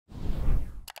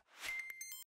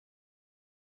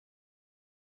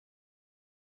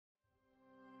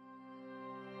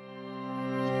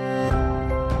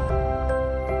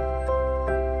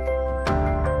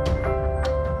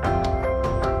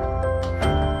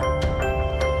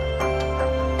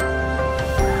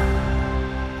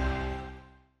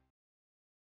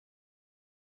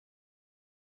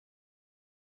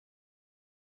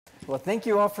Well, thank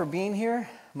you all for being here.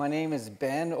 My name is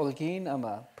Ben Olguin. I'm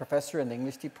a professor in the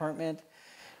English department,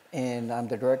 and I'm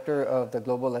the director of the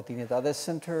Global Latinidades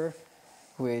Center,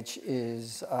 which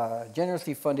is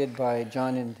generously funded by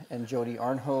John and Jody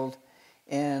Arnhold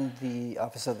and the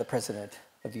Office of the President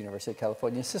of the University of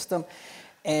California System.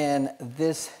 And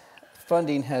this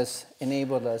funding has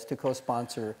enabled us to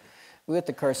co-sponsor with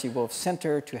the Carsey Wolf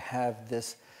Center to have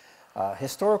this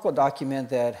historical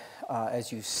document that,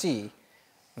 as you see,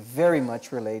 very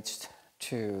much relates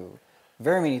to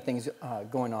very many things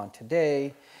going on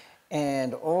today,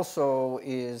 and also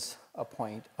is a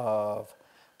point of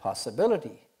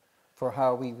possibility for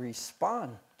how we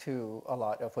respond to a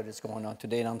lot of what is going on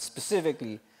today. And I'm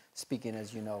specifically speaking,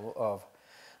 as you know, of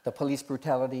the police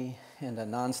brutality and the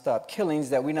nonstop killings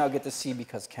that we now get to see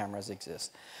because cameras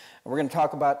exist. And we're going to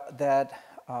talk about that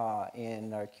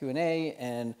in our Q&A.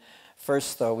 And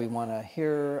first, though, we want to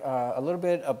hear a little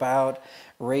bit about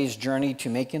Ray's journey to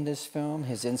making this film,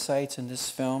 his insights in this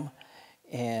film,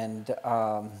 and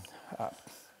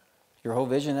your whole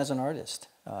vision as an artist,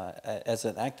 as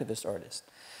an activist artist.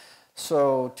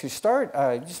 So to start,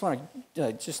 I just want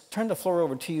to just turn the floor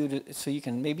over to you so you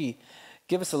can maybe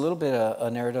give us a little bit of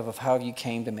a narrative of how you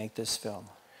came to make this film.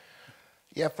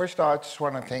 Yeah, first of all, I just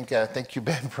want to thank you,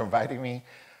 Ben, for inviting me.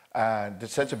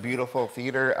 It's such a beautiful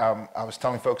theater. I was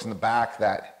telling folks in the back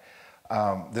that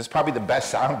this is probably the best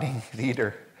sounding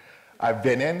theater I've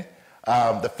been in.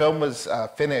 The film was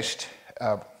finished,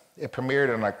 it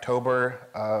premiered in October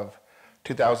of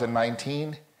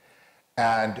 2019,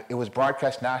 and it was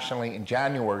broadcast nationally in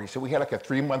January. So we had like a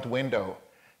 3-month window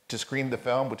to screen the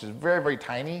film, which is very, very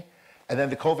tiny, and then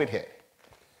the COVID hit.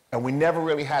 And we never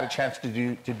really had a chance to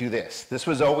do this. This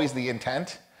was always the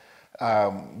intent.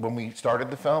 When we started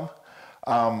the film.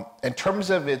 In terms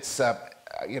of its,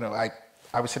 I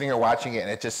was sitting here watching it,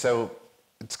 and it's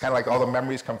kind of like all the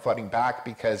memories come flooding back,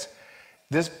 because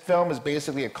this film is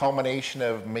basically a culmination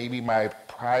of maybe my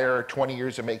prior 20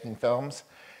 years of making films.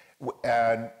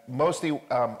 And mostly,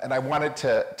 and I wanted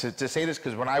to say this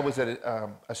because when I was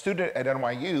a student at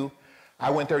NYU,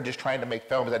 I went there just trying to make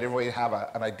films. I didn't really have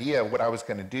an idea of what I was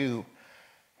going to do.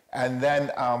 And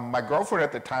then my girlfriend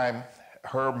at the time,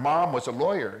 her mom was a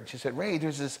lawyer, and she said, "Ray,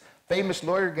 there's this famous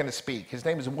lawyer going to speak. His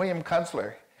name is William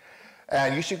Kunstler,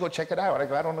 and you should go check it out." And I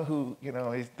go, "I don't know who,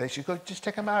 they should go, just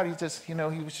check him out. He's just, he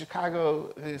was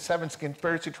Chicago, 7th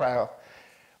conspiracy trial."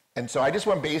 And so I just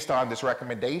went based on this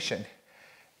recommendation.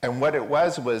 And what it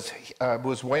was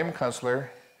William Kunstler,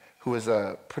 who was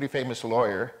a pretty famous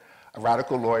lawyer, a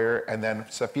radical lawyer, and then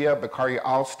Sophia Bakari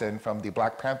Alston from the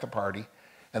Black Panther Party.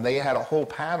 And they had a whole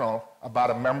panel about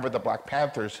a member of the Black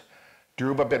Panthers,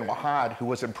 Dhoruba bin Wahad, who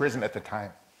was in prison at the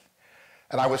time.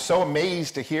 And I was so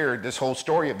amazed to hear this whole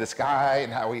story of this guy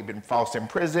and how he'd been falsely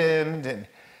imprisoned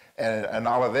and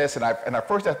all of this. And at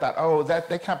first I thought, oh,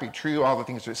 that can't be true, all the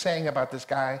things they're saying about this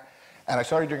guy. And I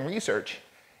started doing research,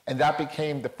 and that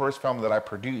became the first film that I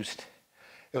produced.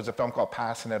 It was a film called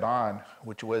Passing It On,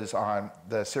 which was on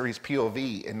the series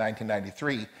POV in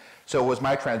 1993. So it was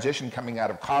my transition coming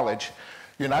out of college.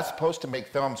 You're not supposed to make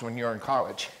films when you're in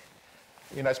college.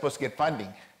 You're not supposed to get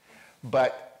funding.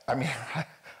 But, I mean,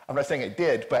 I'm not saying it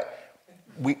did, but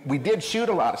we did shoot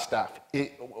a lot of stuff.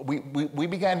 We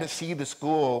began to see the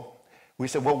school. We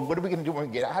said, well, what are we going to do when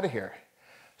we get out of here?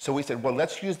 So we said, well,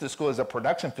 let's use the school as a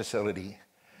production facility.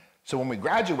 So when we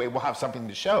graduate, we'll have something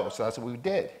to show. So that's what we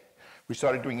did. We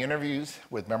started doing interviews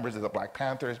with members of the Black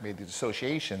Panthers, made these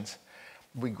associations.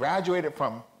 We graduated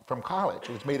from college,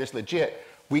 which made us legit.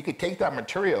 We could take that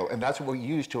material, and that's what we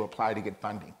used to apply to get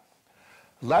funding.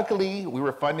 Luckily, we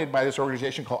were funded by this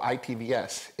organization called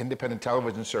ITVS, Independent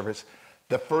Television Service,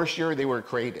 the first year they were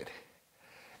created.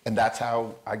 And that's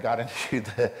how I got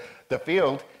into the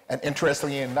field. And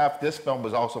interestingly enough, this film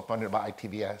was also funded by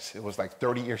ITVS. It was like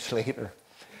 30 years later.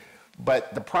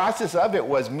 But the process of it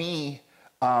was me,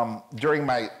 during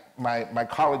my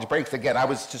college breaks, again, I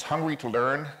was just hungry to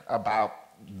learn about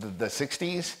the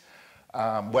 60s,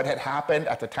 what had happened.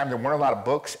 At the time, there weren't a lot of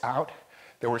books out.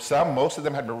 There were some, most of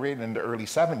them had been written in the early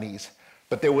 70s,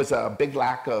 but there was a big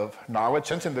lack of knowledge.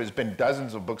 Since then, there's been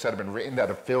dozens of books that have been written that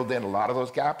have filled in a lot of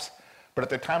those gaps, but at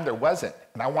the time there wasn't.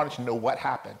 And I wanted to know what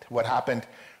happened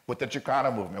with the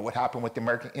Chicano movement, what happened with the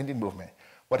American Indian movement,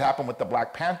 what happened with the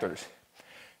Black Panthers.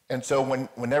 And so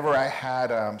whenever I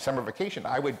had summer vacation,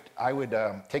 I would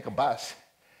take a bus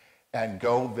and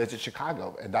go visit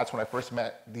Chicago. And that's when I first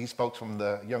met these folks from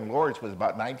the Young Lords, was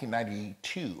about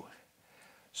 1992.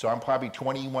 So I'm probably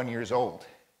 21 years old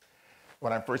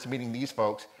when I'm first meeting these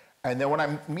folks. And then when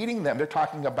I'm meeting them, they're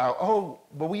talking about, oh,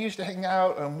 well, we used to hang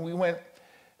out and we went,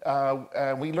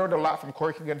 we learned a lot from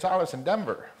Corky Gonzalez in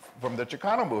Denver, from the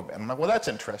Chicano movement. I'm like, well, that's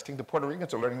interesting. The Puerto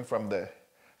Ricans are learning from the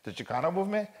Chicano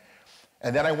movement.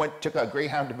 And then I took a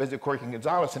Greyhound to visit Corky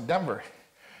Gonzalez in Denver.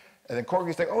 And then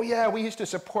Corky's like, oh yeah, we used to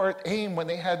support AIM when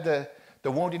they had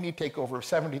the Wounded Knee takeover of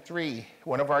 '73.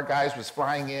 One of our guys was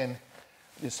flying in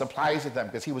the supplies of them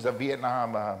because he was a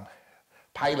Vietnam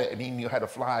pilot and he knew how to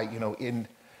fly, you know,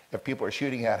 if people are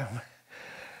shooting at him.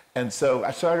 And so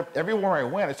I started, everywhere I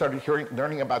went, I started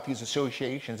learning about these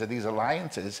associations and these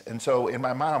alliances. And so in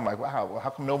my mind, I'm like, wow, well, how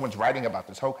come no one's writing about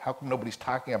this? How come nobody's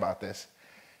talking about this?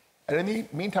 And in the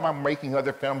meantime, I'm making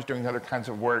other films, doing other kinds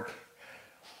of work.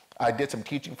 I did some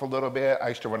teaching for a little bit. I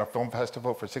used to run a film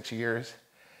festival for 6 years.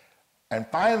 And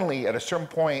finally, at a certain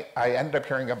point, I ended up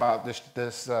hearing about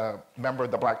this member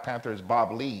of the Black Panthers,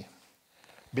 Bob Lee,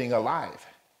 being alive.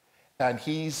 And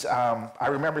I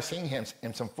remember seeing him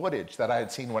in some footage that I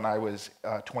had seen when I was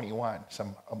 21,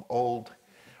 some old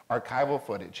archival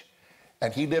footage.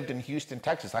 And he lived in Houston,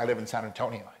 Texas. I live in San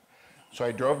Antonio. So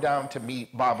I drove down to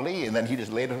meet Bob Lee, and then he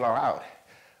just laid it all out.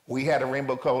 We had a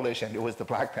Rainbow Coalition. It was the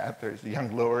Black Panthers, the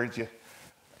Young Lords,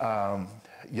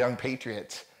 Young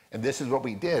Patriots. And this is what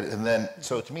we did. And then,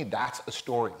 so to me, that's a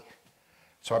story.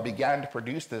 So I began to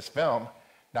produce this film.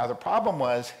 Now the problem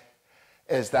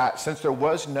is that since there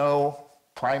was no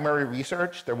primary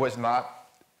research, there was not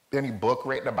any book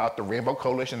written about the Rainbow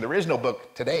Coalition. There is no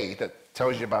book today that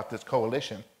tells you about this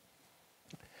coalition.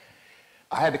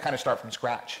 I had to kind of start from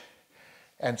scratch.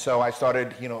 And so I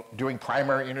started, you know, doing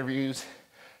primary interviews,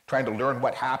 trying to learn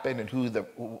what happened and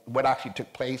what actually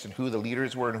took place and who the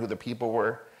leaders were and who the people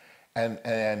were.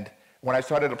 And when I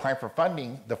started applying for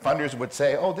funding, the funders would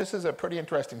say, oh, this is a pretty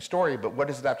interesting story, but what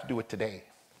does it have to do with today?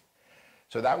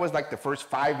 So that was like the first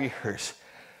 5 years.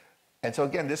 And so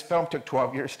again, this film took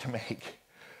 12 years to make.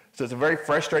 So it's a very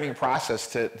frustrating process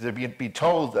to be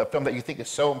told a film that you think is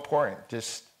so important,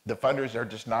 just the funders are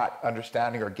just not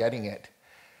understanding or getting it.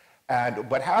 And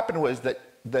what happened was that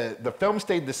the film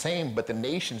stayed the same, but the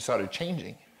nation started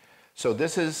changing. So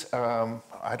this is,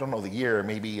 I don't know the year,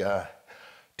 maybe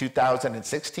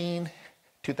 2016,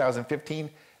 2015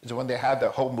 is when they had the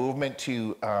whole movement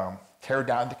to tear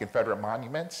down the Confederate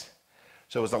monuments.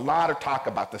 So it was a lot of talk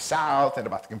about the South and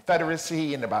about the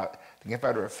Confederacy and about the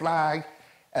Confederate flag.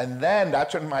 And then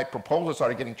that's when my proposal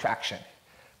started getting traction.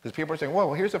 Because people were saying,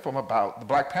 well, here's a film about the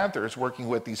Black Panthers working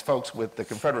with these folks with the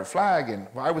Confederate flag, and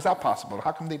why was that possible?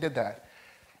 How come they did that?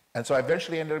 And so I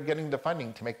eventually ended up getting the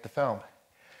funding to make the film.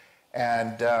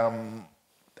 And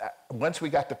once we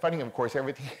got the funding, of course,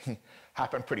 everything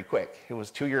happened pretty quick. It was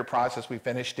a 2-year process. We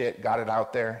finished it, got it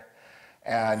out there.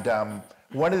 And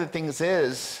one of the things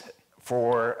is,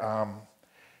 for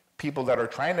people that are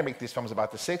trying to make these films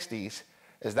about the 60s,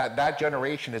 is that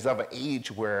generation is of an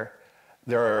age where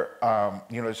they're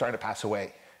starting to pass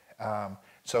away.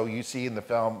 So you see in the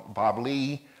film Bob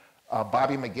Lee,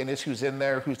 Bobby McGinnis, who's in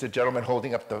there, who's the gentleman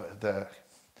holding up the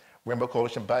Rainbow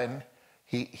Coalition button.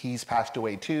 He's passed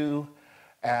away too.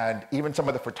 And even some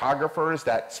of the photographers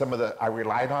that I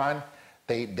relied on,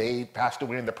 they passed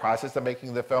away in the process of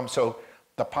making the film. So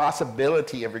the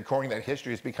possibility of recording that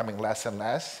history is becoming less and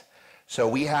less. So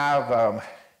we have,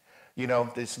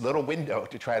 this little window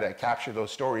to try to capture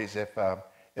those stories.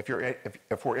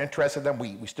 If we're interested in them,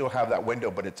 we still have that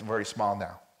window, but it's very small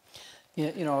now.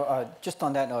 Yeah, just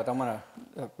on that note, I'm going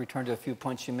to return to a few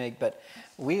points you make, but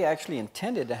we actually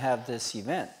intended to have this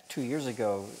event 2 years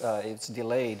ago. It's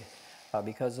delayed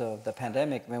because of the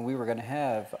pandemic, when we were going to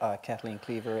have Kathleen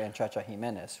Cleaver and Chacha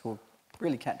Jimenez, who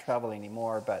really can't travel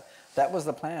anymore, but that was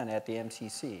the plan at the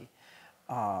MCC.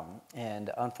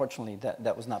 And unfortunately,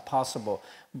 that was not possible.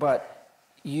 But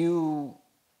you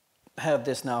have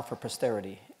this now for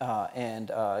posterity.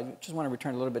 And I just want to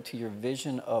return a little bit to your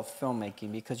vision of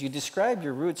filmmaking, because you described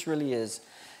your roots really as,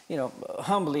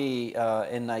 humbly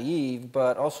and naive,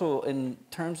 but also in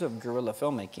terms of guerrilla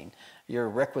filmmaking. You're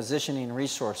requisitioning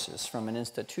resources from an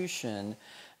institution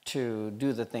to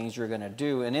do the things you're going to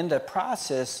do. And in the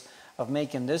process of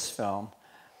making this film,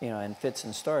 in fits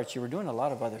and starts, you were doing a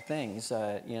lot of other things.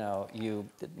 You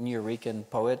did Nuyorican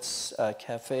Poets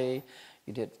Cafe,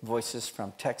 you did Voices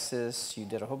from Texas, you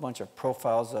did a whole bunch of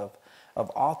profiles of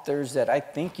authors that I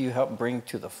think you helped bring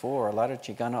to the fore. A lot of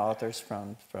Chicano authors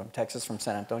from Texas, from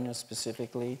San Antonio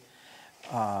specifically,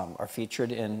 are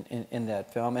featured in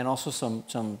that film, and also some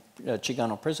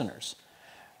Chicano prisoners.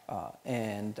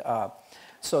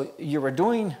 So you were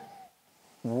doing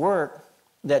work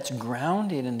that's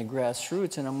grounded in the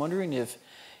grassroots, and I'm wondering if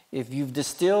you've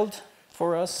distilled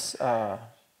for us, or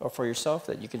for yourself,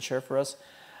 that you can share for us,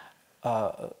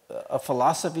 a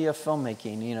philosophy of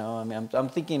filmmaking. I'm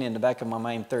thinking in the back of my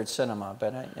mind third cinema,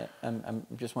 but I'm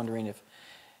just wondering if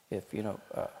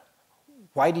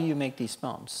why do you make these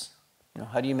films? You know,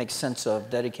 how do you make sense of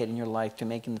dedicating your life to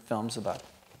making the films about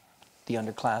the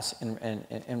underclass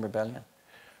in rebellion?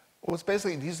 Well, it's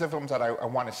basically, these are the films that I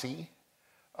want to see.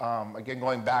 Again,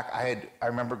 going back, I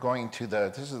remember going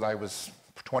to I was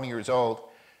 20 years old,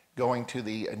 going to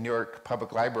the New York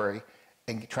Public Library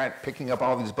and picking up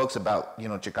all these books about, you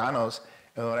know, Chicanos.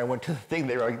 And when I went to the thing,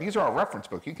 they were like, these are all reference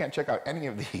books. You can't check out any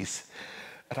of these.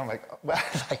 And I'm like, well,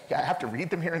 I have to read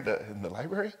them here in the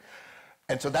library?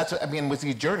 And so that's, I mean, with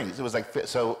these journeys, it was like,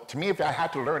 so to me, if I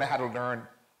had to learn, I had to learn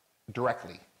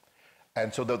directly.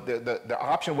 And so the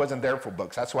option wasn't there for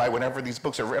books. That's why whenever these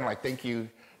books are written, like, thank you,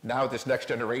 now this next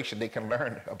generation, they can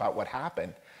learn about what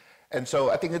happened. And so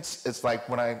I think it's like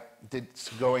when I did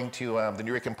going to the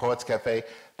New York Poets Cafe,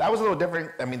 that was a little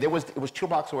different. I mean, it was 2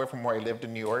 blocks away from where I lived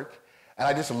in New York. And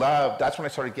I just loved, that's when I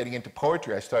started getting into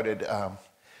poetry. I started,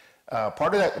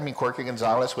 part of that, I mean, Jorge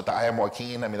Gonzalez with the I Am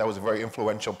Joaquin, I mean, that was a very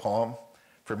influential poem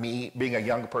for me, being a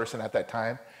young person at that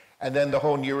time. And then the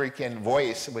whole Nuyorican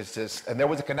voice was just, and there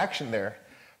was a connection there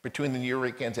between the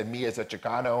Nuyorican and me as a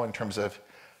Chicano in terms of,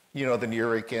 you know, the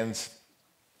Nuyorican,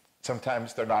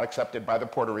 sometimes they're not accepted by the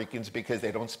Puerto Ricans because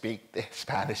they don't speak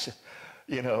Spanish,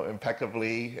 you know,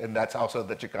 impeccably. And that's also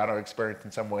the Chicano experience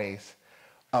in some ways.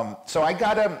 So I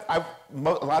got, a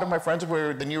lot of my friends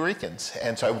were the Nuyorican,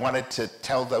 and so I wanted to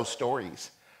tell those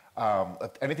stories.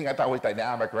 Anything I thought was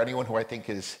dynamic or anyone who I think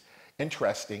is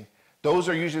interesting, those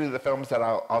are usually the films that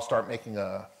I'll start making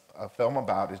a film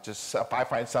about. Is just if I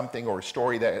find something or a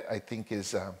story that I think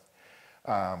is,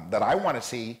 that I want to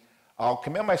see, I'll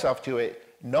commit myself to it,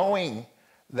 knowing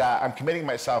that I'm committing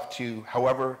myself to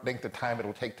however length of time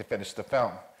it'll take to finish the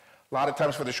film. A lot of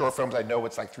times for the short films, I know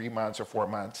it's like 3 months or 4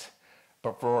 months.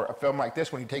 But for a film like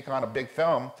this, when you take on a big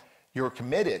film, you're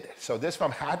committed. So this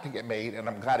film had to get made, and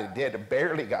I'm glad it did. It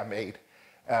barely got made.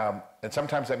 And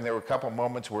sometimes, I mean, there were a couple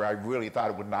moments where I really thought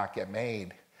it would not get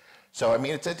made. So, I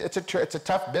mean, it's a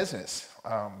tough business,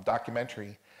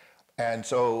 documentary. And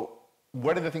so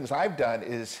one of the things I've done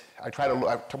is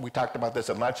we talked about this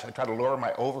at lunch, I try to lower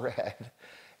my overhead,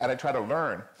 and I try to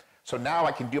learn. So now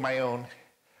I can do my own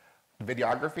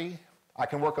videography. I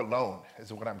can work alone,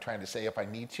 is what I'm trying to say, if I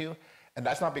need to. And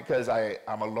that's not because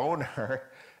I'm a loner,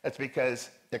 it's because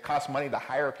it costs money to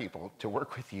hire people to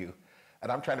work with you. And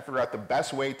I'm trying to figure out the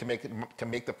best way to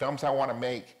make the films I want to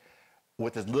make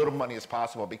with as little money as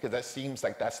possible, because that seems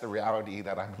like that's the reality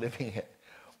that I'm living in.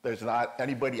 There's not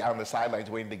anybody on the sidelines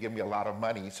waiting to give me a lot of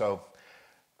money. So,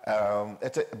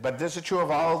 but this is true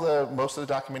of most of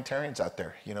the documentarians out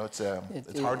there. You know,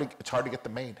 it's hard to get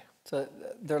them made. So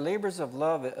they're labors of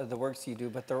love, the works you do,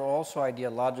 but they're also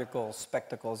ideological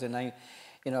spectacles. And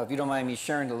you know, if you don't mind me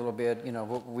sharing a little bit, you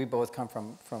know, we both come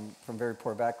from very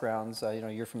poor backgrounds. You know,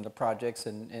 you're from the projects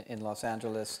in Los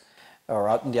Angeles, or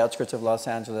out in the outskirts of Los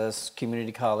Angeles,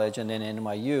 community college, and then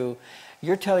NYU.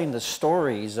 You're telling the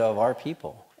stories of our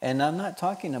people. And I'm not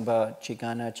talking about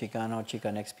Chicana, Chicano,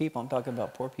 Chicanx people. I'm talking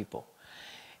about poor people.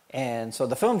 And so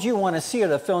the films you want to see are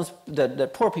the films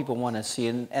that poor people want to see.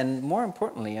 And more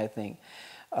importantly, I think,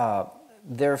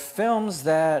 they're films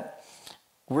that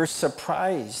we're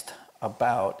surprised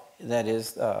about, that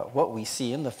is, what we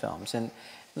see in the films. And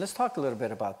let's talk a little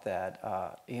bit about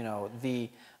that. You know,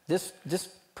 this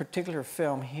particular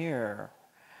film here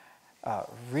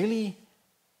really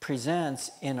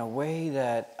presents in a way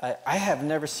that I have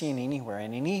never seen anywhere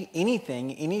in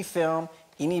anything, any film,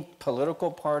 any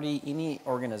political party, any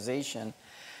organization,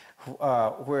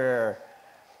 where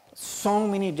so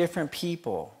many different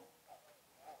people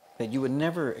that you would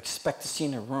never expect to see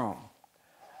in a room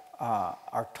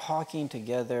are talking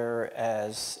together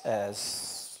as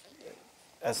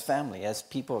family, as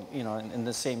people, you know, in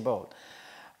the same boat.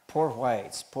 Poor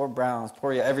whites, poor browns,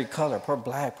 poor every color, poor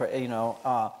black, you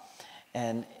know,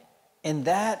 and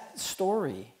that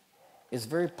story is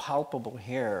very palpable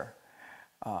here.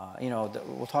 You know,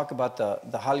 we'll talk about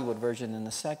the Hollywood version in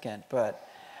a second, but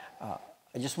I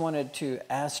just wanted to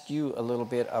ask you a little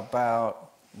bit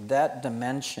about that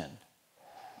dimension,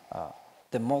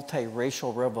 the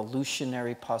multiracial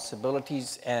revolutionary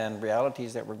possibilities and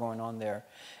realities that were going on there.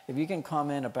 If you can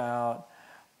comment about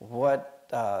what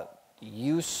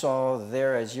you saw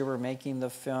there as you were making the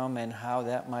film, and how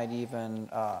that might even,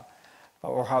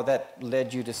 or how that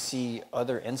led you to see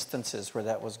other instances where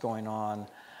that was going on,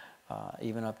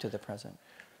 even up to the present.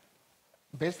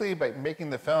 Basically, by making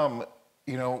the film,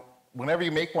 you know, whenever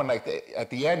you make one like at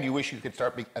the end, you wish you could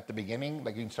start at the beginning,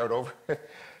 like you can start over,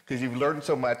 because you've learned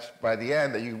so much by the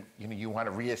end that you want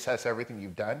to reassess everything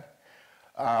you've done.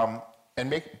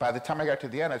 By the time I got to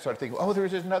the end, I started thinking, oh,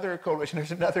 there's another coalition,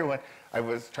 there's another one. I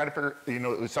was trying to figure, you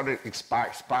know, it was started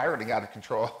spiraling out of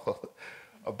control.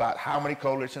 about how many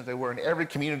coalitions there were, and every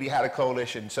community had a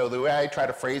coalition. So the way I try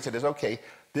to phrase it is, okay,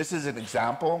 this is an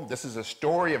example, this is a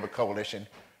story of a coalition,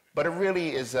 but it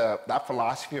really is, that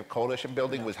philosophy of coalition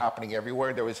building was happening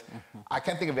everywhere. There was, I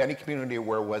can't think of any community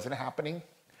where it wasn't happening.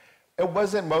 It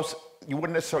wasn't you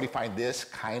wouldn't necessarily find this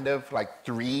kind of like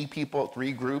 3 people,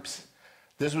 3 groups.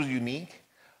 This was unique.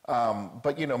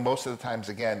 But most of the times,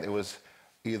 again, it was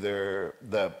either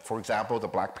for example, the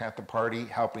Black Panther Party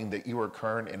helping the Ewer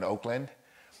Kern in Oakland,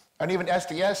 and even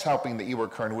SDS helping the Ewer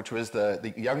Kern, which was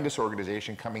the youngest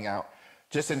organization coming out,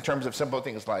 just in terms of simple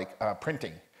things like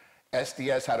printing.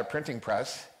 SDS had a printing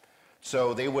press,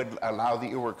 so they would allow the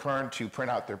Ewer Kern to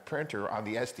print out their printer on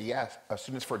the SDS,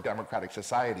 Students for a Democratic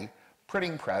Society,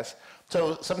 printing press.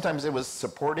 So sometimes it was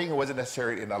supporting, it wasn't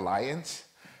necessarily an alliance,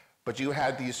 but you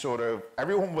had these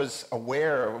everyone was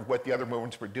aware of what the other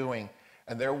movements were doing,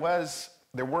 and there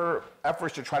were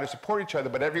efforts to try to support each other,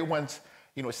 but everyone's,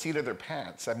 seat of their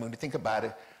pants. I mean, when you think about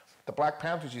it, the Black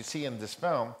Panthers you see in this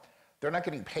film, they're not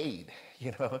getting paid,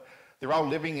 They're all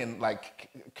living in like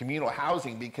communal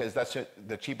housing because that's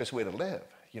the cheapest way to live.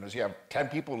 So you have 10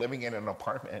 people living in an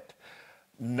apartment.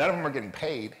 None of them are getting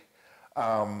paid.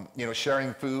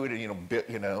 Sharing food,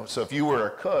 and so if you were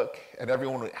a cook, and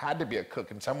everyone had to be a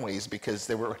cook in some ways because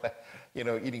they were,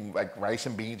 eating like rice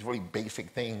and beans, really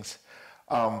basic things.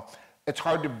 It's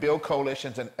hard to build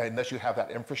coalitions unless you have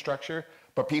that infrastructure,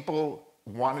 but people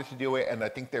wanted to do it, and I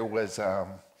think there was a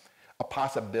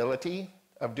possibility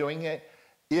of doing it.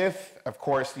 If, of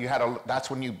course, that's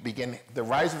when you begin, the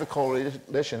rise of the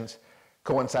coalitions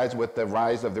coincides with the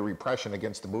rise of the repression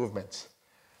against the movements.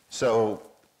 So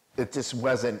it just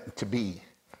wasn't to be.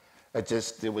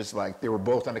 It was like they were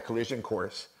both on a collision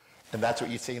course. And that's what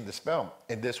you see in this film.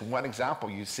 In this one example,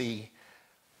 you see,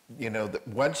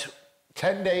 once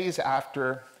 10 days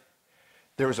after,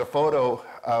 there was a photo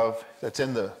that's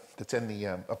in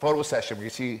a photo session where you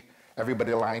see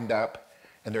everybody lined up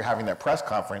and they're having that press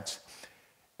conference,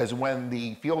 is when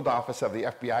the field office of the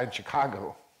FBI in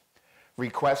Chicago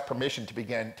requests permission to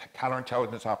begin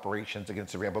counterintelligence operations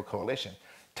against the Rainbow Coalition.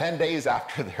 10 days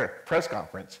after their press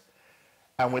conference.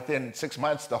 And within 6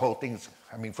 months, the whole thing's,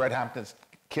 Fred Hampton's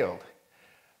killed.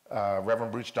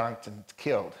 Reverend Bruce Johnson's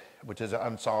killed, which is an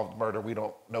unsolved murder. We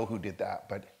don't know who did that,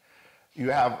 but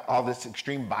you have all this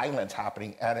extreme violence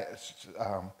happening and it's,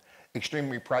 extreme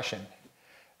repression.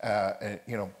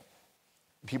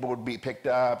 People would be picked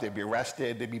up, they'd be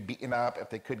arrested, they'd be beaten up if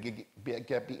they could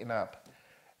get beaten up.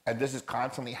 And this is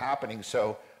constantly happening.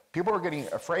 So people are getting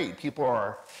afraid.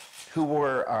 Who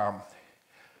were,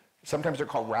 sometimes they're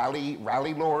called rally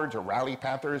lords or rally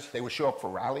panthers. They would show up for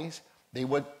rallies.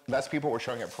 Less people were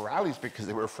showing up for rallies because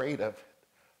they were afraid of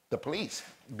the police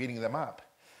beating them up.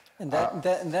 And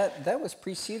that was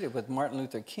preceded with Martin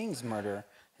Luther King's murder,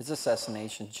 his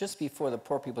assassination, just before the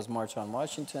Poor People's March on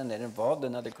Washington that involved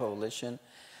another coalition.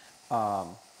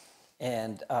 So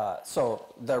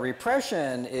the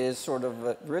repression is sort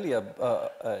of really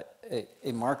a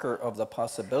marker of the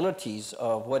possibilities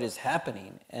of what is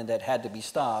happening and that had to be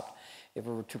stopped if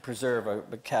we were to preserve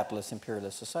a capitalist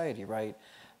imperialist society, right?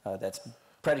 That's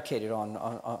predicated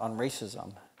on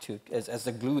racism as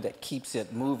the glue that keeps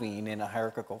it moving in a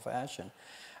hierarchical fashion.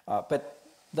 But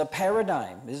the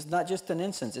paradigm is not just an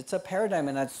instance, it's a paradigm,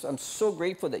 and I'm so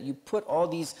grateful that you put all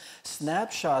these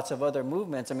snapshots of other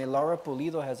movements. Laura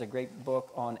Pulido has a great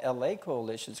book on LA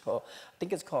coalitions I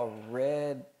think it's called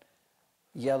Red,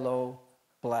 Yellow,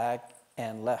 Black,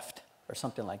 and Left, or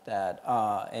something like that.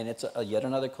 And it's yet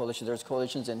another coalition. There's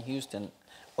coalitions in Houston,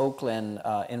 Oakland,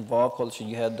 involved coalition.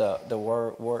 You had the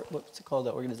war, what's it called,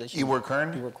 the organization? Ewer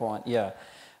Kern? Ewer Kern, yeah,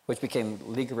 which became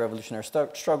League of Revolutionary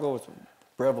Struggle,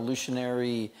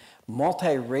 revolutionary,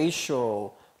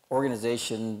 multiracial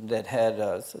organization that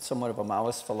had somewhat of a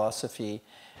Maoist philosophy.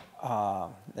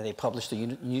 They published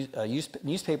a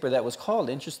newspaper that was called,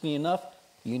 interestingly enough,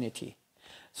 Unity.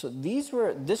 So this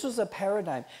was a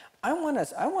paradigm. I want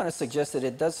to suggest that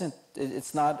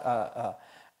it's not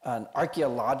an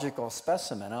archaeological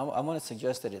specimen. I want to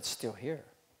suggest that it's still here.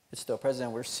 It's still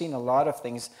present. We're seeing a lot of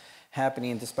things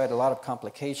happening despite a lot of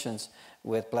complications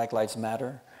with Black Lives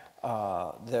Matter.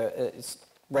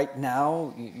 Right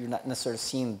now, you're not necessarily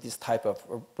seeing this type of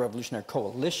revolutionary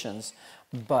coalitions,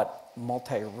 but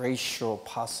multiracial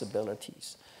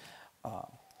possibilities.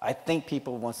 I think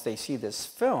people, once they see this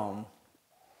film,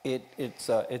 it's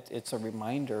a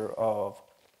reminder of,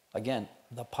 again,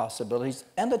 the possibilities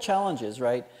and the challenges,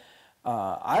 right?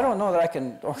 I don't know that I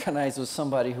can organize with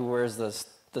somebody who wears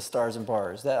the stars and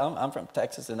bars. I'm from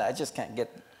Texas, and I just can't get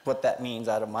what that means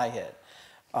out of my head.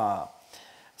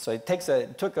 So it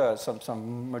took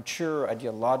some mature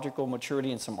ideological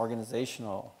maturity and some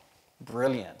organizational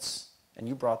brilliance, and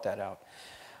you brought that out.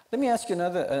 Let me ask you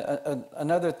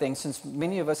another thing, since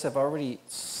many of us have already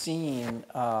seen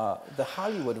the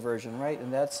Hollywood version, right?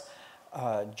 And that's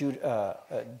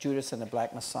Judas and the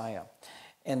Black Messiah.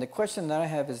 And the question that I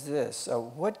have is this: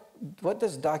 what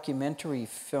does documentary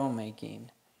filmmaking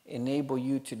enable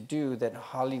you to do that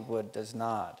Hollywood does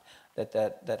not,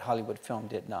 that Hollywood film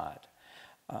did not?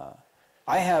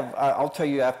 I'll tell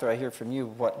you after I hear from you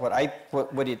what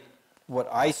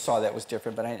I saw that was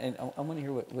different, but I want to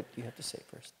hear what you have to say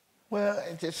first. Well,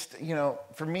 it just,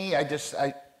 for me,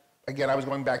 again, I was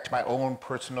going back to my own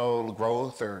personal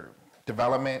growth or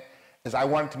development, is I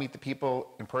wanted to meet the people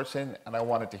in person, and I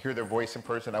wanted to hear their voice in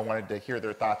person. I wanted to hear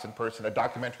their thoughts in person. A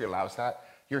documentary allows that.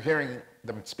 You're hearing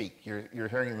them speak. You're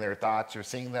hearing their thoughts. You're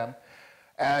seeing them.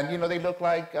 And, they look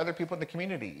like other people in the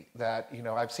community that,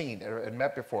 I've seen and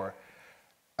met before.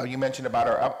 You mentioned about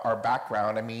our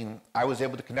background. I mean, I was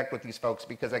able to connect with these folks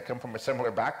because I come from a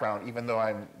similar background, even though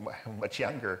I'm much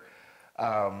younger.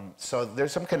 So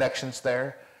there's some connections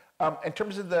there. In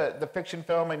terms of the fiction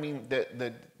film, I mean,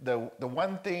 the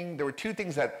one thing, there were two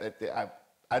things that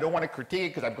I don't want to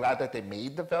critique, because I'm glad that they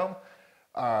made the film.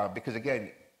 Because again,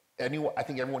 I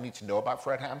think everyone needs to know about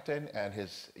Fred Hampton and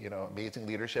his, amazing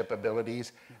leadership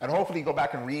abilities, and hopefully go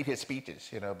back and read his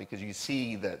speeches, because you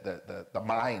see the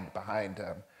mind behind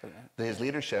his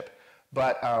leadership.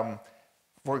 But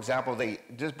for example, they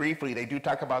do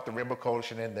talk about the Rainbow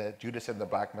Coalition and the Judas and the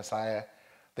Black Messiah.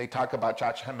 They talk about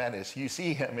Chacha Jimenez. You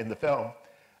see him in the film,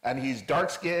 and he's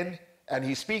dark-skinned, and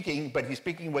he's speaking, but he's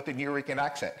speaking with a New Yorker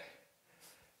accent.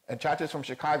 And Chacha's from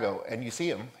Chicago, and you see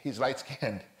him, he's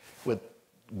light-skinned with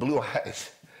blue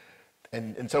eyes.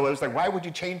 And so it was like, why would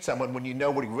you change someone when you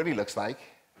know what he really looks like?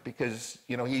 Because,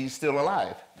 he's still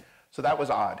alive. So that was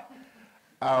odd.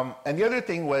 And the other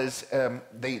thing was,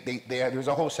 there's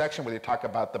a whole section where they talk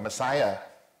about the Messiah,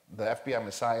 the FBI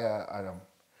Messiah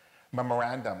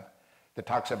memorandum that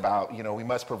talks about, we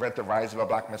must prevent the rise of a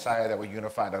Black Messiah that will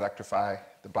unify and electrify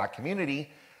the Black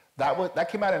community. That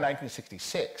came out in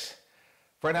 1966.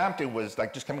 Fred Hampton was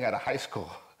like just coming out of high school.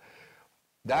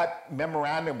 That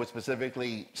memorandum was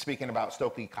specifically speaking about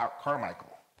Stokely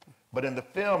Carmichael. But in the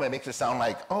film, it makes it sound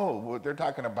like, well, they're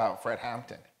talking about Fred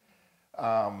Hampton.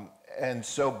 And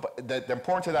so the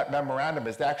importance of that memorandum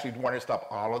is they actually wanted to stop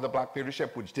all of the Black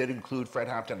leadership, which did include Fred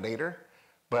Hampton later.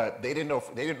 But they didn't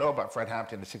know about Fred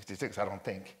Hampton in '66, I don't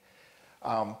think.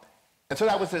 And so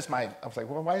that was just I was like,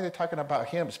 well, why are they talking about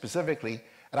him specifically?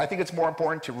 And I think it's more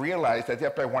important to realize that the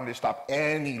FBI wanted to stop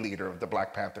any leader of the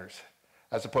Black Panthers,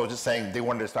 as opposed to saying they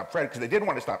wanted to stop Fred, because they did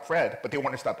want to stop Fred, but they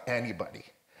wanted to stop anybody.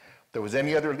 If there was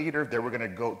any other leader, they were going to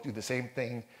go do the same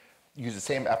thing, use the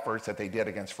same efforts that they did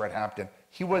against Fred Hampton.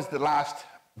 He was the last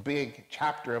big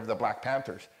chapter of the Black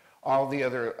Panthers. All the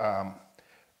other,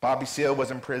 Bobby Seale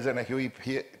was in prison, Huey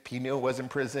P. Neal was in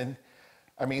prison.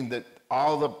 I mean,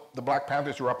 all the Black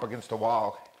Panthers were up against the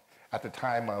wall at the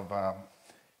time of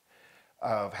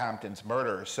Hampton's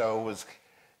murder. So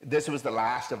this was the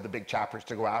last of the big chapters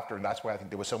to go after, and that's why I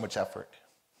think there was so much effort.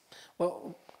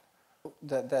 Well,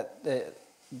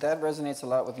 that resonates a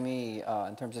lot with me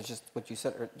in terms of just what you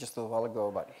said just a while ago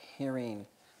about hearing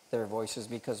their voices,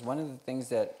 because one of the things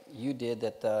that you did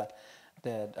that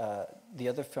the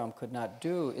other film could not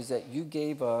do is that you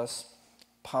gave us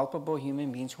palpable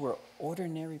human beings who are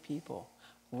ordinary people,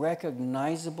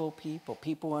 recognizable people,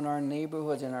 people in our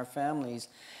neighborhoods, in our families,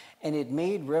 and it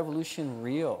made revolution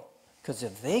real. Because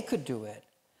if they could do it,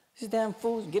 these damn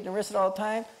fools getting arrested all the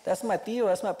time, that's my tío,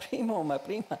 that's my primo, my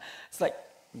prima. It's like,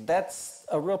 that's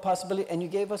a real possibility. And you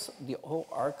gave us the whole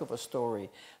arc of a story.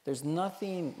 There's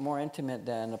nothing more intimate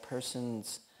than a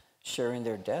person's sharing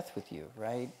their death with you,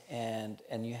 right? And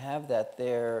you have that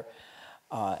there,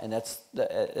 and that's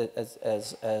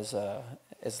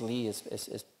as Lee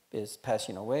is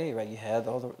passing away, right? You have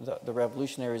all the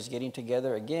revolutionaries getting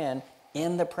together again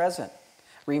in the present,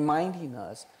 reminding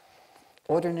us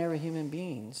ordinary human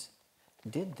beings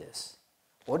did this.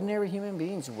 Ordinary human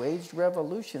beings waged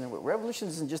revolution, and revolution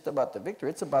isn't just about the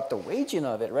victory; it's about the waging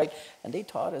of it, right? And they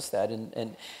taught us that,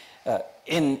 and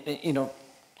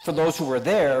for those who were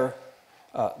there,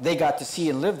 they got to see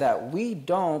and live that. We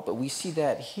don't, but we see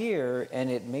that here, and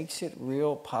it makes it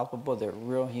real palpable. They're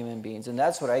real human beings, and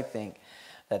that's what I think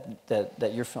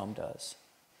that your film does.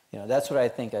 That's what I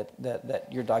think that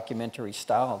your documentary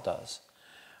style does.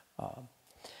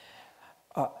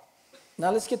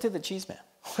 Now let's get to the cheese man.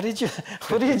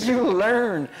 What did you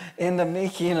learn in the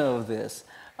making of this?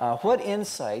 What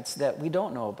insights that we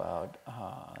don't know about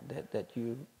that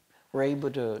you were able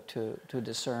to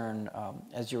discern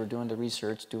as you were doing the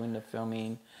research, doing the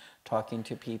filming, talking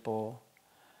to people?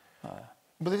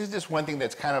 But this is just one thing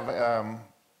that's kind of,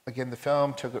 again, the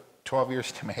film took 12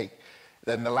 years to make.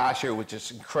 Then the last year was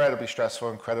just incredibly stressful,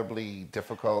 incredibly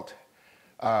difficult.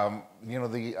 You know,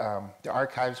 the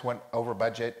archives went over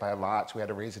budget by a lot, so we had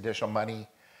to raise additional money.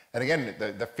 And again,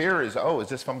 the fear is, oh, is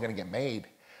this film going to get made?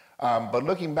 But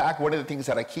looking back, one of the things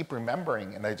that I keep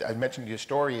remembering, and I mentioned your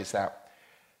story, is that,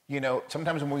 you know,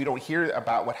 sometimes when we don't hear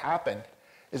about what happened,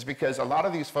 is because a lot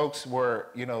of these folks were,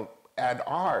 you know, and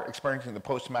are experiencing the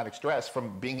post-traumatic stress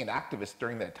from being an activist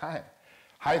during that time.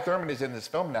 Hy Thurman is in this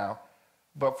film now,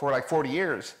 but for like 40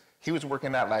 years, he was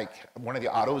working at like one of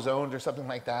the auto zones or something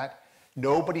like that.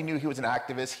 Nobody knew he was an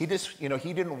activist. He just, you know,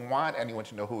 he didn't want anyone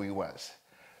to know who he was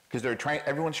because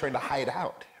everyone's trying to hide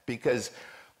out because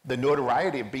the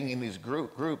notoriety of being in these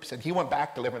groups. And he went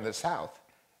back to live in the South.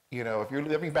 You know, if you're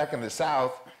living back in the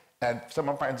South and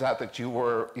someone finds out that you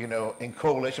were, you know, in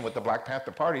coalition with the Black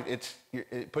Panther Party,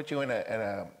 it puts you in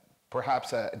a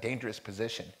perhaps a dangerous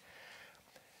position.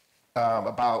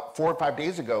 About 4 or 5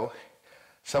 days ago,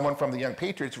 someone from the Young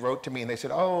Patriots wrote to me and they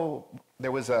said, oh,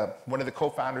 there was one of the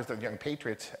co-founders of the Young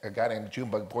Patriots, a guy named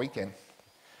Junebug Boykin.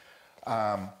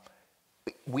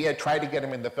 We had tried to get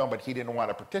him in the film, but he didn't want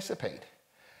to participate.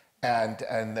 And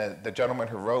the gentleman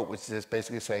who wrote was just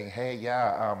basically saying, hey,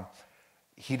 yeah,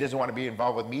 he doesn't want to be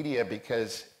involved with media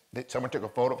because someone took a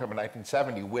photo of him in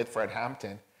 1970 with Fred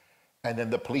Hampton, and then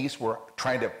the police were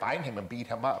trying to find him and beat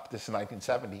him up. This is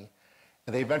 1970.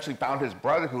 And they eventually found his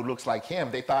brother who looks like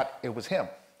him. They thought it was him.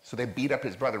 So they beat up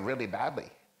his brother really badly.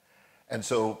 And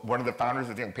so one of the founders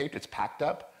of the Young Patriots packed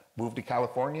up, moved to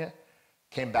California,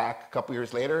 came back a couple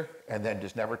years later, and then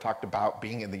just never talked about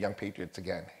being in the Young Patriots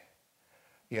again.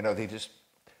 You know,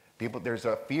 there's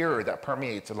a fear that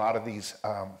permeates a lot of these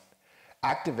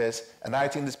activists. And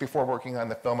I'd seen this before working on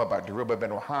the film about Dhoruba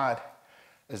bin Wahad,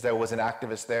 is there was an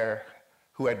activist there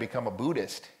who had become a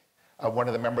Buddhist, one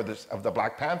of the members of the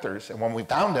Black Panthers. And when we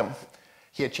found him,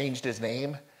 he had changed his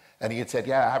name. And he had said,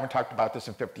 yeah, I haven't talked about this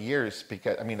in 50 years,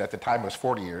 because, I mean, at the time it was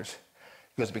 40 years.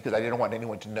 He goes, because I didn't want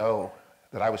anyone to know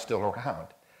that I was still around.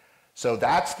 So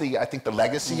that's I think the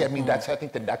legacy. Mm-hmm. I mean, that's, I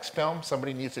think the next film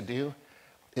somebody needs to do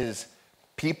is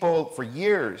people for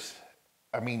years,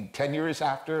 I mean, 10 years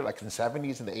after, like in the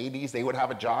 70s and the 80s, they would have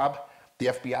a job. The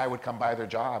FBI would come by their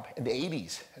job in the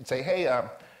 80s and say, hey,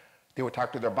 they would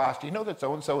talk to their boss, do you know that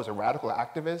so-and-so is a radical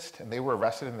activist? And they were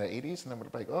arrested in the 80s, and they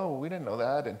would be like, oh, we didn't know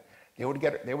that. And they would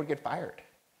get fired.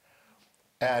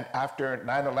 And after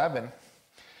 9/11,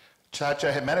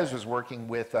 Chacha Jimenez was working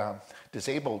with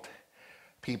disabled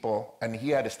people, and he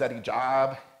had a steady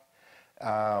job.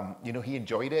 You know, he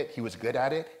enjoyed it. He was good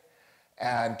at it.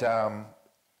 And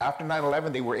after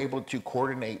 9/11, they were able to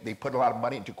coordinate. They put a lot of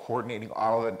money into coordinating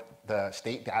all of the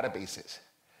state databases.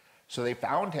 So they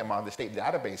found him on the state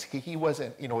database. He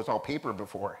wasn't, you know, it was all paper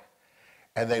before.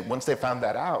 And then once they found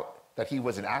that out, that he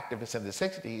was an activist in the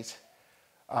 60s,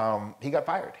 he got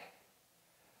fired.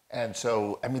 And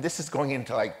so, I mean, this is going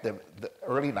into like the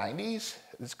early 90s.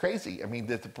 It's crazy. I mean,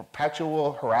 the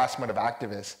perpetual harassment of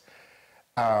activists.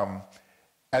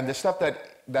 And the stuff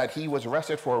that he was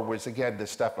arrested for was, again,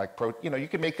 this stuff like, you know, you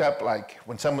can make up like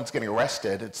when someone's getting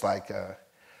arrested, it's like,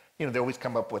 you know, they always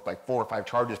come up with like 4 or 5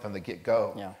 charges from the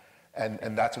get-go. Yeah.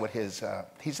 And that's what he's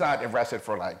not arrested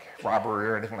for like robbery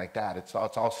or anything like that. It's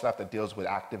all stuff that deals with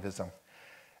activism.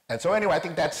 And so anyway, I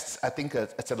think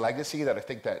it's a legacy that I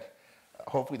think that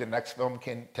hopefully the next film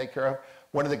can take care of.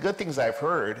 One of the good things I've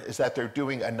heard is that they're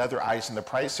doing another Eyes on the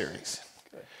Prize series,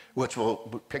 which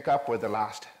will pick up where the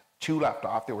last 2 left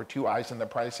off. There were 2 Eyes on the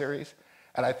Prize series.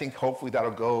 And I think hopefully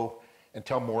that'll go and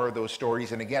tell more of those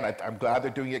stories. And again, I'm glad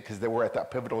they're doing it because they were at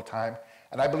that pivotal time.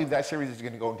 And I believe that series is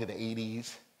going to go into the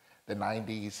 80s, the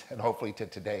 90s, and hopefully to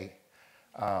today.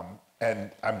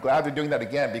 And I'm glad they're doing that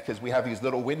again because we have these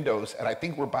little windows, and I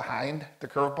think we're behind the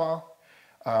curveball.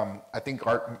 I think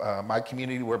my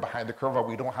community, we're behind the curveball.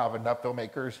 We don't have enough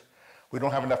filmmakers. We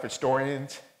don't have enough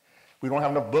historians. We don't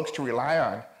have enough books to rely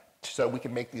on so we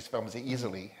can make these films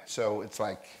easily. So it's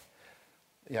like,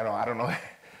 you know, I don't know.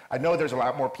 I know there's a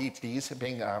lot more PhDs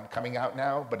coming out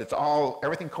now, but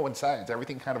everything coincides.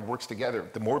 Everything kind of works together.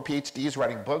 The more PhDs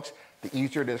writing books, the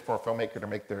easier it is for a filmmaker to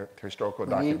make their historical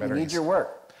documentaries. You need your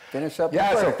work. Finish up.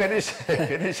 Yeah, so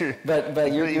finish your.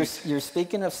 But you're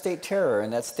speaking of state terror,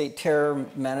 and that state terror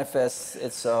manifests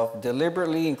itself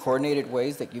deliberately in coordinated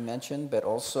ways that you mentioned, but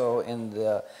also in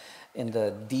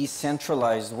the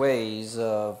decentralized ways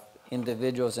of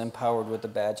individuals empowered with a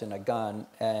badge and a gun.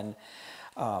 And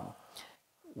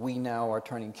we now are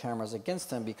turning cameras against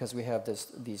them because we have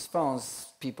these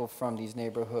phones. People from these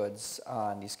neighborhoods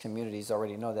and these communities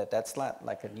already know that that's not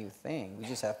like a new thing. We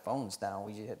just have phones now.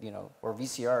 We just, you know, or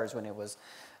VCRs when it was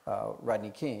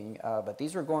Rodney King. But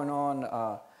these were going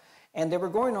on, and they were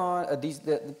going on,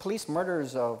 the police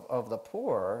murders of the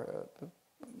poor,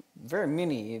 very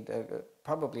many,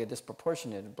 probably a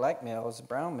disproportionate, black males,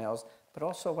 brown males, but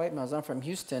also white males. I'm from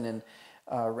Houston, and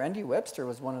Randy Webster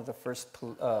was one of the first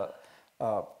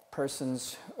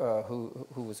persons who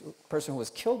was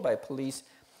killed by police,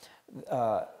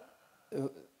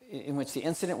 in which the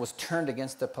incident was turned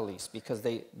against the police because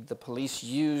the police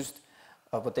used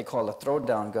what they call a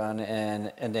throwdown gun,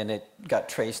 and then it got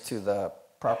traced to the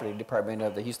property department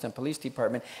of the Houston Police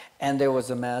Department, and there was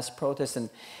a mass protest,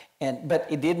 but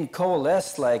it didn't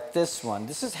coalesce like this one.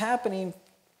 This is happening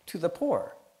to the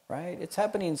poor, right? It's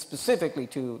happening specifically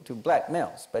to black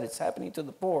males, but it's happening to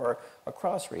the poor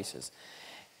across races.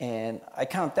 And I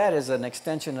count that as an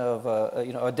extension of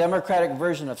a democratic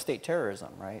version of state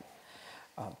terrorism, right?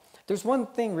 There's one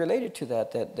thing related to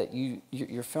that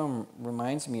your film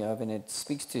reminds me of, and it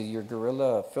speaks to your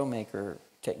guerrilla filmmaker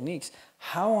techniques.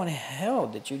 How in hell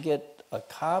did you get a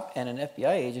cop and an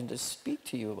FBI agent to speak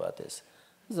to you about this?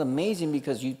 This is amazing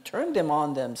because you turned them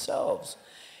on themselves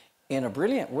in a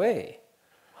brilliant way.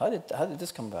 How did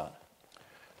this come about?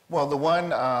 Well, the one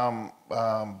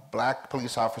black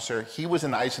police officer, he was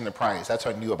in Eyes on the Prize. That's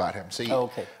how I knew about him. See,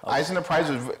 okay. Eyes on the Prize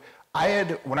was,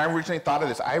 when I originally thought of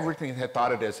this, I originally had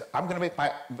thought of this, I'm going to make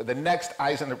the next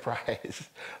Eyes on the Prize,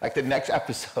 like the next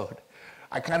episode.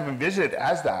 I kind of envisioned it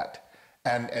as that.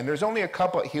 And there's only a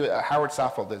couple, Howard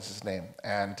Saffold is his name.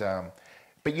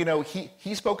 But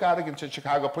he spoke out against the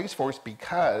Chicago Police Force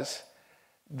because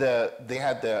they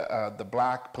had the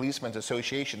Black Policemen's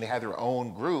Association, they had their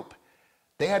own group.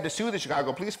 They had to sue the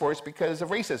Chicago Police Force because of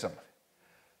racism.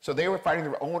 So they were fighting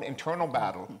their own internal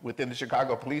battle within the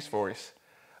Chicago Police Force.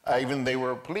 Even though they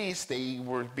were police, they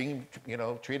were being,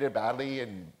 treated badly,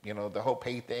 and the whole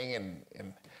pay thing,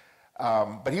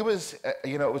 but he was,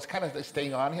 it was kind of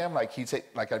staying on him. Like he'd say,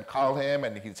 like I'd call him,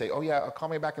 and he'd say, "Oh yeah, call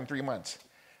me back in 3 months,"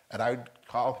 and I'd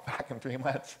call back in 3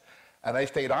 months, and I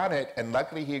stayed on it, and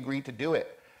luckily he agreed to do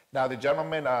it. Now the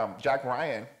gentleman, Jack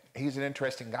Ryan, he's an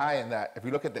interesting guy in that if you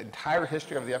look at the entire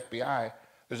history of the FBI,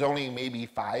 there's only maybe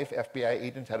 5 FBI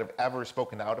agents that have ever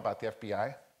spoken out about the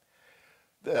FBI.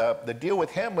 The deal with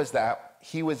him was that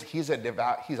he's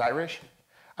Irish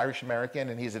American,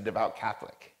 and he's a devout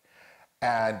Catholic.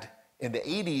 And in the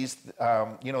 80s,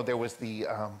 there was the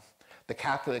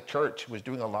Catholic Church was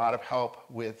doing a lot of help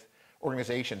with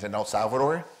organizations in El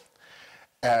Salvador.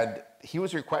 And he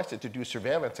was requested to do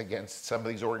surveillance against some of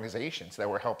these organizations that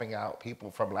were helping out people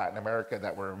from Latin America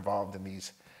that were involved in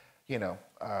these, the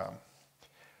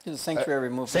sanctuary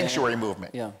movement. Sanctuary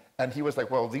movement. Yeah. And he was like,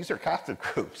 "Well, these are Catholic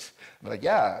groups." I'm like,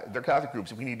 "Yeah, they're Catholic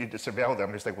groups. We needed to surveil them."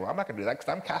 And he's like, "Well, I'm not going to do that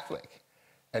because I'm Catholic."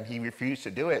 And he refused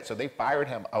to do it. So they fired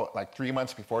him out like 3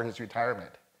 months before his retirement.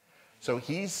 So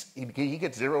he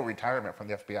gets 0 retirement from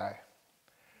the FBI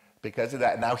because of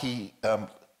that. Now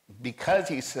because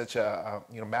he's such a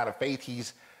man of faith,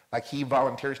 he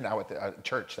volunteers now at the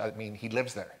church. I mean, he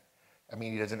lives there. I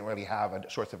mean, he doesn't really have a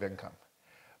source of income.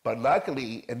 But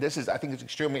luckily, and I think it's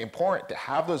extremely important to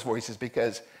have those voices,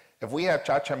 because if we have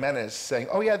Chacha Menace saying,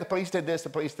 "Oh yeah, the police did this, the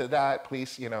police did that,"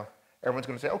 everyone's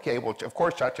going to say, "Okay, well, of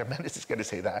course Chacha Menace is going to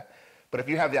say that." But if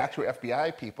you have the actual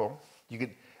FBI people,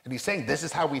 and he's saying, "This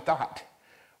is how we thought.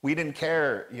 We didn't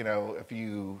care, if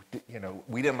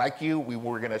we didn't like you, we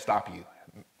were going to stop you."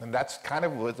 And that's kind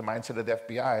of was the mindset of the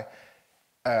FBI.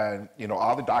 And,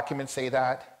 all the documents say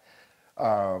that.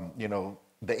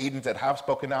 The agents that have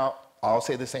spoken out all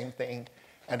say the same thing.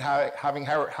 And having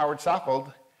Howard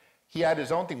Saffold, he had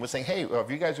his own thing, was saying, "Hey, well,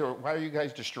 why are you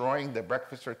guys destroying the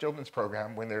Breakfast for Children's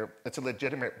program when it's a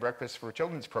legitimate Breakfast for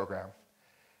Children's program?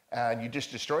 And you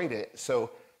just destroyed it." So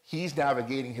he's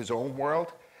navigating his own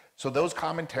world. So that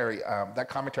commentary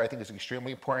I think is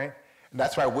extremely important. And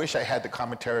that's why I wish I had the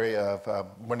commentary of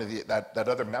that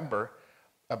other member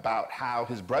about how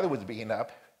his brother was beaten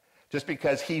up just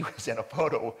because he was in a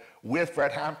photo with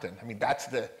Fred Hampton. I mean, that's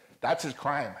his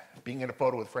crime, being in a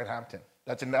photo with Fred Hampton.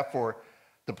 That's enough for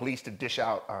the police to dish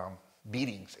out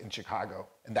beatings in Chicago.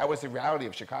 And that was the reality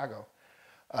of Chicago.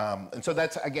 And so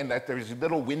that's, again, that there's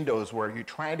little windows where you're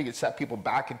trying to set people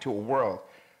back into a world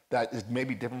that is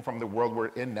maybe different from the world we're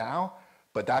in now.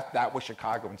 But that was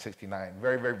Chicago in '69.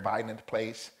 Very, very violent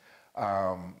place.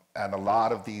 And a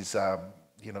lot of these,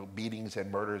 beatings and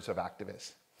murders of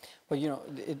activists. Well,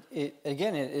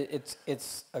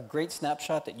 it's a great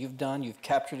snapshot that you've done. You've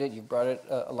captured it. You've brought it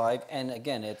alive. And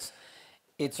again,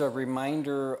 it's a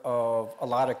reminder of a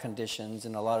lot of conditions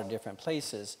in a lot of different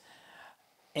places.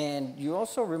 And you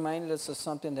also reminded us of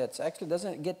something that's actually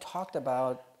doesn't get talked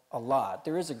about a lot.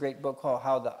 There is a great book called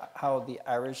How the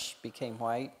Irish Became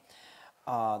White.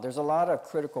 There's a lot of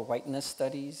critical whiteness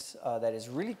studies that is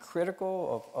really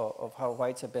critical of how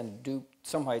whites have been duped.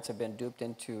 Some whites have been duped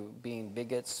into being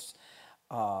bigots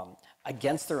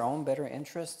against their own better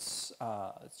interests.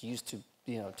 It's used to,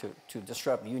 to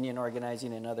disrupt union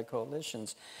organizing and other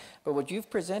coalitions. But what you've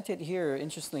presented here,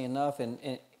 interestingly enough,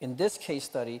 in this case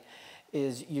study,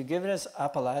 is you've given us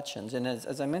Appalachians. And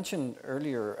as I mentioned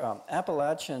earlier,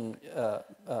 Appalachian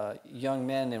young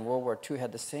men in World War II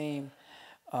had the same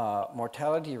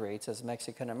mortality rates as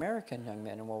Mexican-American young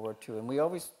men in World War II. And we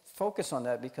always focus on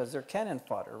that because they're cannon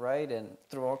fodder, right? And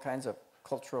through all kinds of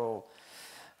cultural,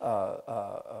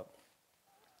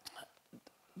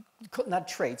 not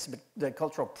traits, but the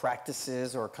cultural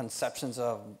practices or conceptions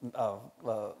of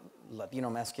Latino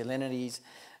masculinities,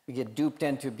 we get duped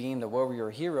into being the warrior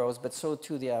heroes, but so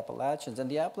too the Appalachians. And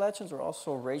the Appalachians were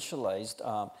also racialized.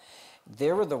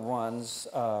 They were the ones,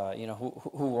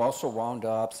 who also wound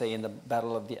up, say, in the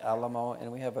Battle of the Alamo.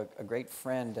 And we have a great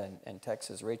friend in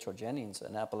Texas, Rachel Jennings,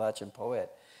 an Appalachian poet,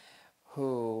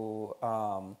 who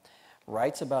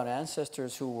writes about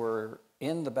ancestors who were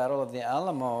in the Battle of the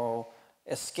Alamo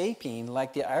escaping,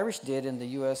 like the Irish did in the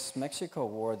U.S.-Mexico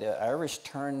War. The Irish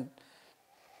turned,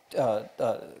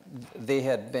 they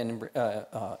had been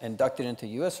inducted into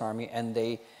the U.S. Army, and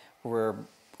they were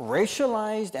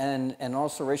racialized and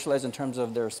also racialized in terms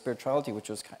of their spirituality, which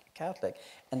was Catholic.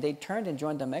 And they turned and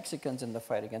joined the Mexicans in the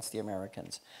fight against the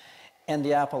Americans. And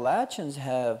the Appalachians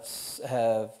have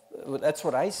that's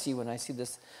what I see when I see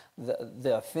this,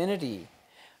 the affinity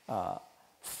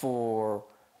for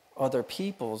other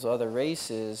peoples, other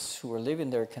races who are living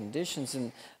their conditions,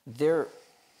 and their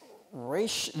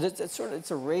race, it's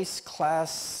a race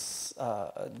class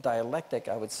dialectic,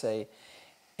 I would say.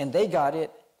 And they got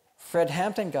it. Fred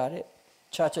Hampton got it,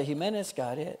 Chacha Jimenez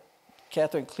got it,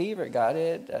 Catherine Cleaver got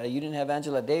it. You didn't have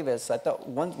Angela Davis. I thought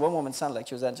one woman sounded like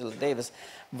she was Angela Davis,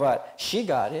 but she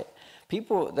got it.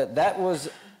 People, that was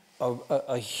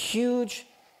a huge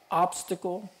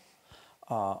obstacle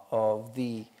of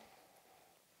the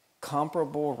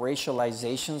comparable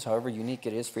racializations, however unique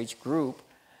it is for each group,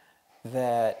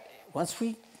 that once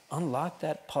we unlock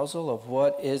that puzzle of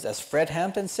what is, as Fred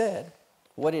Hampton said,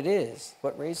 what it is,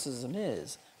 what racism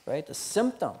is, right? The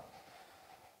symptom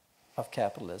of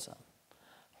capitalism.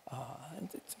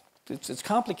 It's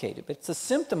complicated, but it's a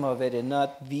symptom of it and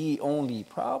not the only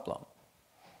problem.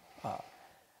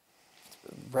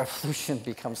 Revolution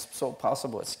becomes so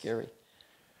possible, it's scary.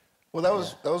 Well,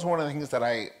 that was one of the things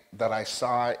that I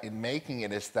saw in making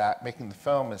it, is that making the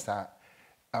film is that,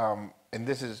 and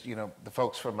this is, the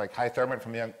folks from like High Thurman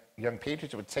from Young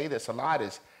Patriots would say this a lot,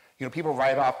 is, people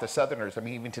write off the Southerners. I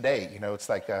mean, even today, it's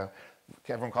like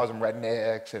everyone calls them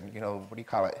rednecks, and what do you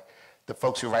call it? The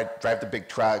folks who drive the big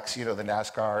trucks, the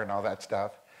NASCAR and all that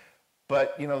stuff.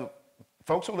 But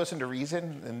folks who listen to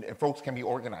reason, and folks can be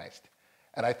organized.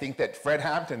 And I think that Fred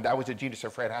Hampton, that was the genius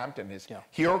of Fred Hampton, is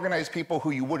he organized people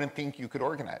who you wouldn't think you could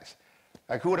organize.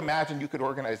 Like, who would imagine you could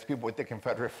organize people with the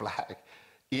Confederate flag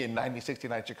in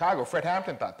 1969 Chicago? Fred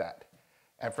Hampton thought that.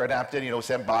 And Fred Hampton,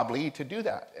 sent Bob Lee to do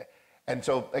that. And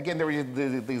so, again, there were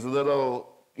these little,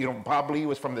 Bob Lee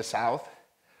was from the South.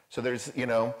 So there's,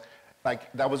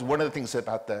 like, that was one of the things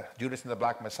about the Judas and the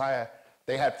Black Messiah.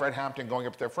 They had Fred Hampton going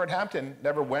up there. Fred Hampton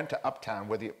never went to Uptown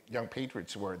where the Young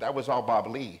Patriots were. That was all Bob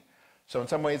Lee. So in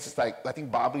some ways, it's like, I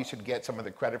think Bob Lee should get some of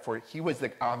the credit for it. He was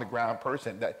the on-the-ground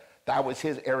person. That was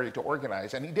his area to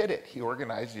organize, and he did it. He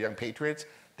organized the Young Patriots.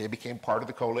 They became part of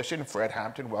the coalition. Fred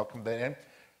Hampton welcomed them in.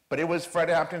 But it was Fred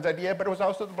Hampton's idea, but it was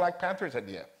also the Black Panthers'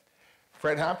 idea.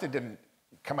 Fred Hampton didn't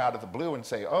come out of the blue and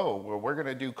say, oh, well, we're going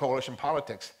to do coalition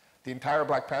politics. The entire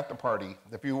Black Panther Party,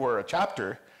 if you were a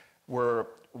chapter, were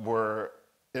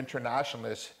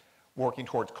internationalists working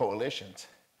towards coalitions.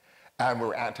 And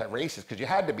we're anti-racist, because you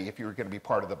had to be if you were going to be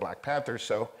part of the Black Panthers.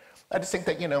 So I just think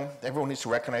that, everyone needs to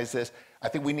recognize this. I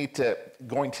think we need to,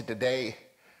 going to today,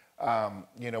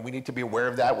 we need to be aware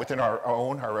of that within our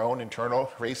own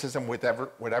internal racism,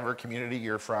 whatever community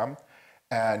you're from.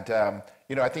 And,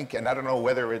 I think, and I don't know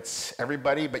whether it's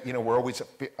everybody, but, we're always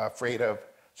afraid of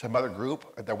some other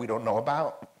group that we don't know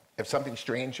about. If something's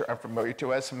strange or unfamiliar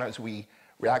to us, sometimes we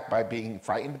react by being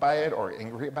frightened by it or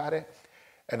angry about it.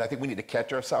 And I think we need to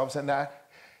catch ourselves in that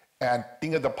and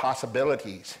think of the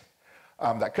possibilities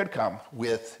that could come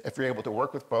with, if you're able to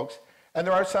work with folks. And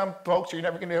there are some folks you're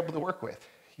never going to be able to work with,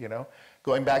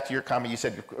 Going back to your comment, you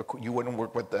said you wouldn't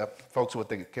work with the folks with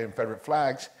the Confederate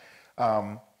flags.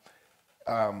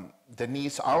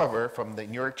 Denise Oliver from the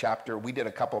New York chapter, we did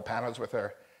a couple of panels with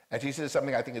her, and she said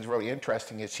something I think is really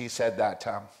interesting, is she said that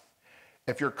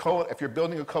if you're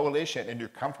building a coalition and you're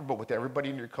comfortable with everybody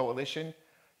in your coalition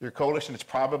is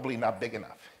probably not big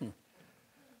enough.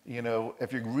 You know,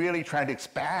 if you're really trying to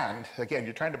expand, again,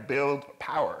 you're trying to build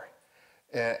power.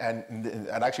 And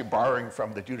actually borrowing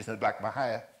from the Judas and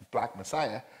the Black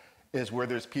Messiah, is where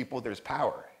there's people, there's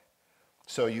power.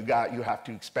 So you have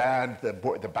to expand the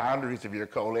boundaries of your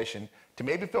coalition to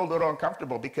maybe feel a little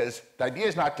uncomfortable, because the idea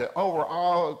is not to, we're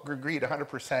all agreed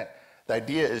 100%. The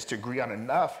idea is to agree on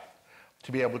enough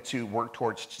to be able to work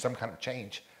towards some kind of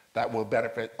change that will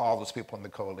benefit all those people in the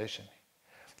coalition.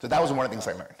 So that was one of the things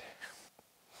I learned.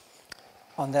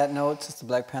 On that note, since the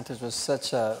Black Panthers was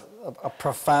such a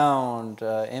profound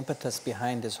impetus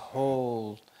behind this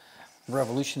whole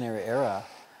revolutionary era,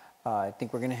 I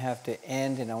think we're going to have to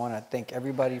end, and I want to thank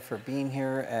everybody for being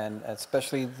here, and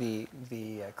especially the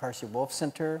Carsey Wolf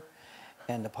Center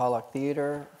and the Pollock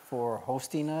Theater for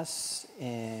hosting us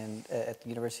at the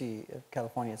University of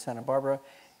California at Santa Barbara,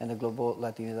 and the Global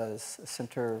Latinidades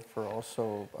Center for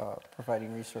also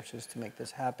providing resources to make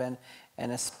this happen,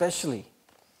 and especially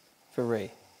for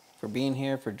Ray, for being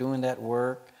here, for doing that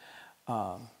work,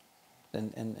 and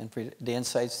for the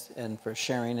insights, and for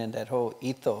sharing in that whole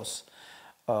ethos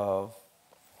of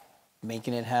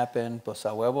making it happen, pues a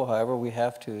huevo, however we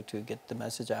have to get the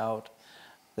message out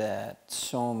that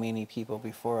so many people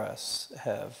before us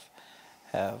have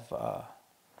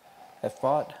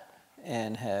fought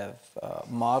and have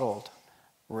modeled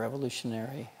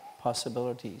revolutionary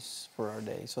possibilities for our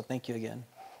day. So thank you again.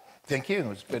 Thank you.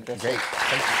 It's been great.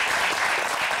 Thank you.